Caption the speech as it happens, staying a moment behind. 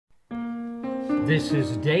This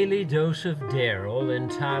is Daily Dose of Daryl,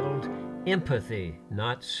 entitled Empathy,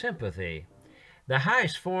 Not Sympathy. The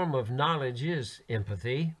highest form of knowledge is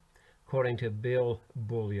empathy, according to Bill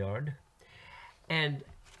Bulliard. And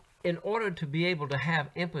in order to be able to have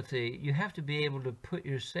empathy, you have to be able to put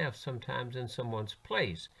yourself sometimes in someone's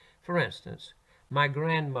place. For instance, my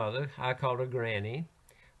grandmother, I called her Granny,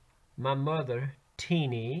 my mother,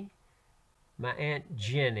 Teeny, my Aunt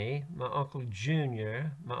Jenny, my Uncle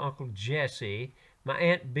Junior, my Uncle Jesse, my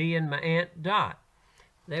Aunt Bee, and my Aunt Dot.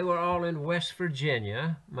 They were all in West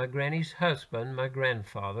Virginia. My granny's husband, my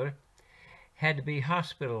grandfather, had to be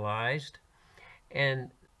hospitalized,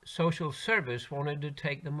 and social service wanted to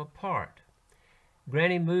take them apart.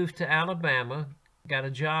 Granny moved to Alabama, got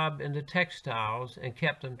a job in the textiles, and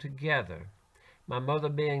kept them together. My mother,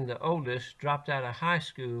 being the oldest, dropped out of high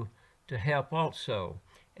school to help also,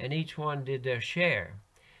 and each one did their share.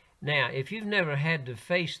 Now, if you've never had to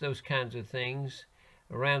face those kinds of things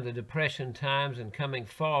around the Depression times and coming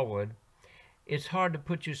forward, it's hard to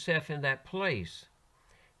put yourself in that place.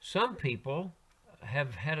 Some people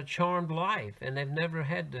have had a charmed life and they've never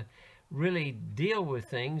had to really deal with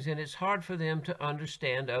things, and it's hard for them to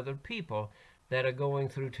understand other people that are going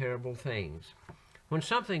through terrible things. When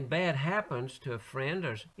something bad happens to a friend,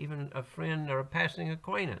 or even a friend or a passing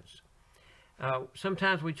acquaintance,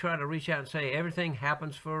 sometimes we try to reach out and say, everything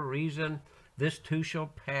happens for a reason. This too shall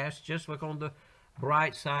pass. Just look on the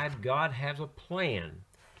bright side. God has a plan.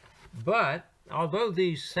 But although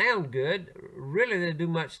these sound good, really they do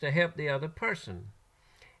much to help the other person.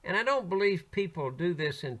 And I don't believe people do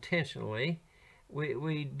this intentionally.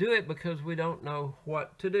 We do it because we don't know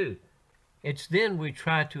what to do. It's then we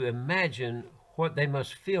try to imagine what they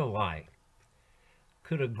must feel like.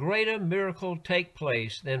 Could a greater miracle take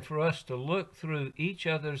place than for us to look through each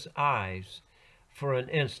other's eyes for an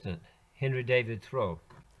instant? Henry David Thoreau.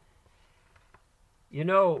 You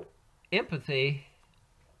know, empathy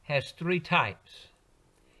has three types: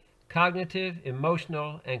 cognitive,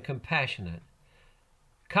 emotional, and compassionate.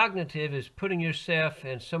 Cognitive is putting yourself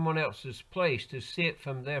in someone else's place to see it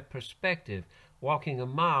from their perspective, walking a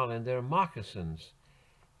mile in their moccasins.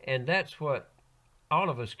 And that's what all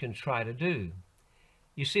of us can try to do.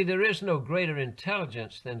 You see, there is no greater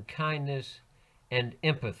intelligence than kindness and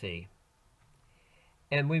empathy.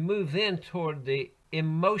 And we move then toward the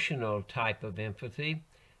emotional type of empathy,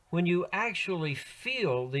 when you actually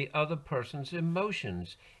feel the other person's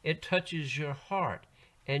emotions. It touches your heart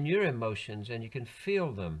and your emotions, and you can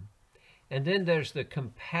feel them. And then there's the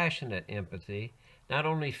compassionate empathy, not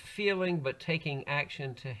only feeling but taking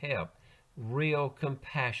action to help, real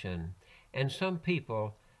compassion. And some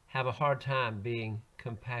people have a hard time being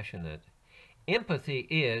compassionate. Empathy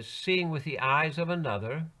is seeing with the eyes of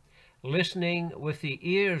another, listening with the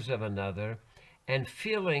ears of another, and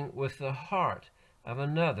feeling with the heart of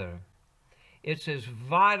another. It's as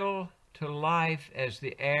vital to life as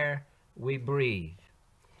the air we breathe.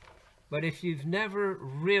 But if you've never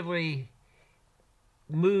really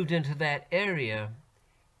moved into that area,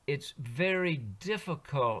 it's very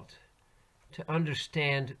difficult to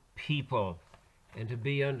understand people and to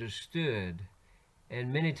be understood.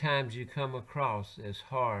 And many times you come across as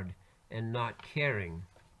hard and not caring.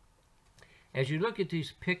 As you look at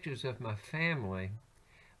these pictures of my family,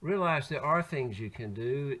 realize there are things you can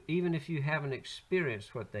do, even if you haven't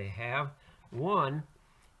experienced what they have. One,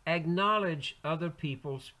 acknowledge other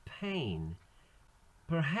people's pain.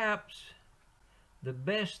 Perhaps the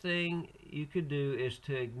best thing you could do is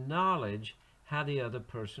to acknowledge how the other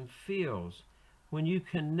person feels. When you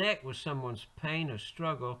connect with someone's pain or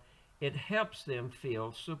struggle, it helps them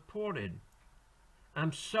feel supported.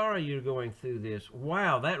 I'm sorry you're going through this.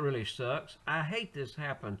 Wow, that really sucks. I hate this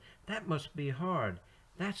happened. That must be hard.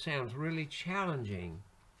 That sounds really challenging.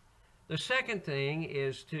 The second thing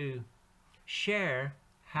is to share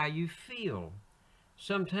how you feel.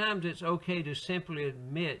 Sometimes it's okay to simply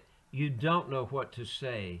admit you don't know what to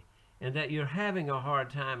say, and that you're having a hard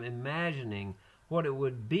time imagining what it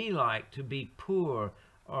would be like to be poor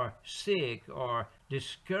or sick or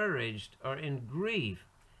discouraged or in grief.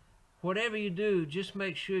 Whatever you do, just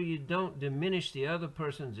make sure you don't diminish the other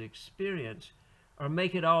person's experience or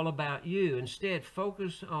make it all about you. Instead,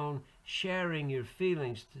 focus on sharing your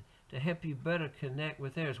feelings to help you better connect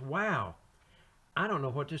with theirs. Wow, I don't know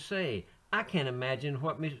what to say. I can't imagine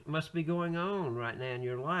what must be going on right now in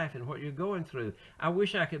your life and what you're going through. I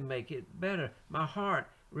wish I could make it better. My heart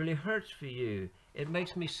really hurts for you. It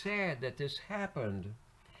makes me sad that this happened.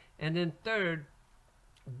 And then third,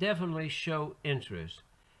 definitely show interest.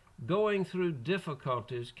 Going through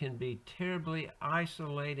difficulties can be terribly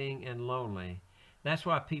isolating and lonely. That's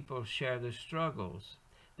why people share their struggles.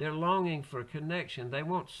 They're longing for connection. They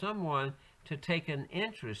want someone to take an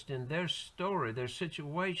interest in their story, their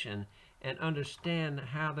situation, and understand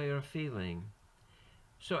how they are feeling.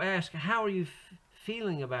 So ask, how are you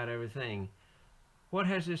feeling about everything? What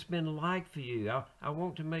has this been like for you? I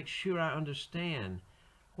want to make sure I understand.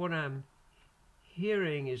 What I'm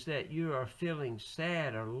hearing is that you are feeling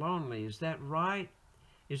sad or lonely. Is that right?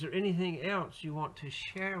 Is there anything else you want to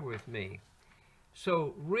share with me?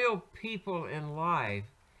 So real people in life,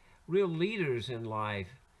 real leaders in life,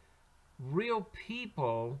 real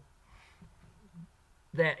people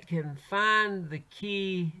that can find the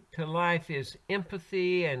key to life is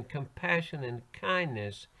empathy and compassion and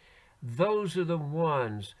kindness. Those are the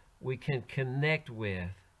ones we can connect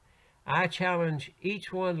with. I challenge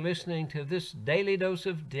each one listening to this Daily Dose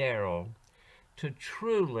of Daryl to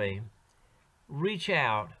truly reach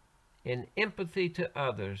out in empathy to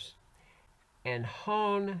others and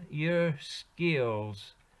hone your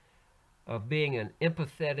skills of being an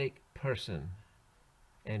empathetic person.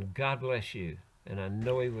 And God bless you, and I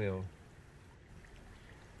know He will.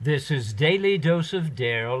 This is Daily Dose of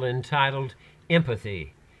Daryl, entitled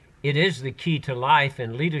Empathy. It is the key to life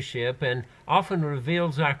and leadership, and often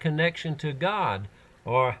reveals our connection to God,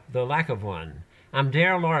 or the lack of one. I'm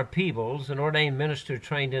Daryl R. Peebles, an ordained minister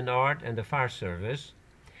trained in art and the fire service.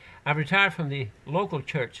 I've retired from the local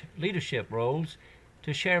church leadership roles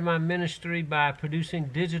to share my ministry by producing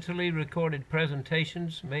digitally recorded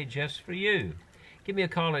presentations made just for you. Give me a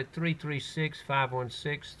call at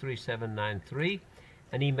 336-516-3793,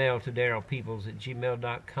 an email to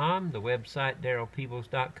darylpeebles@gmail.com, the website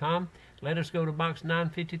darylpeebles.com. Let us go to Box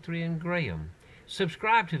 953 in Graham.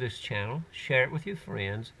 Subscribe to this channel, share it with your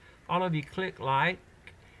friends. All of you click like,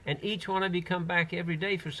 and each one of you come back every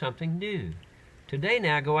day for something new. Today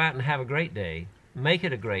now, go out and have a great day. Make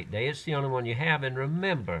it a great day. It's the only one you have. And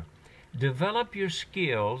remember, develop your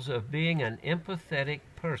skills of being an empathetic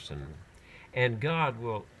person, and God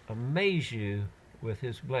will amaze you with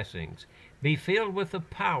His blessings. Be filled with the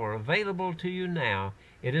power available to you now.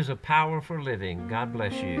 It is a power for living. God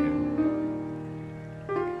bless you.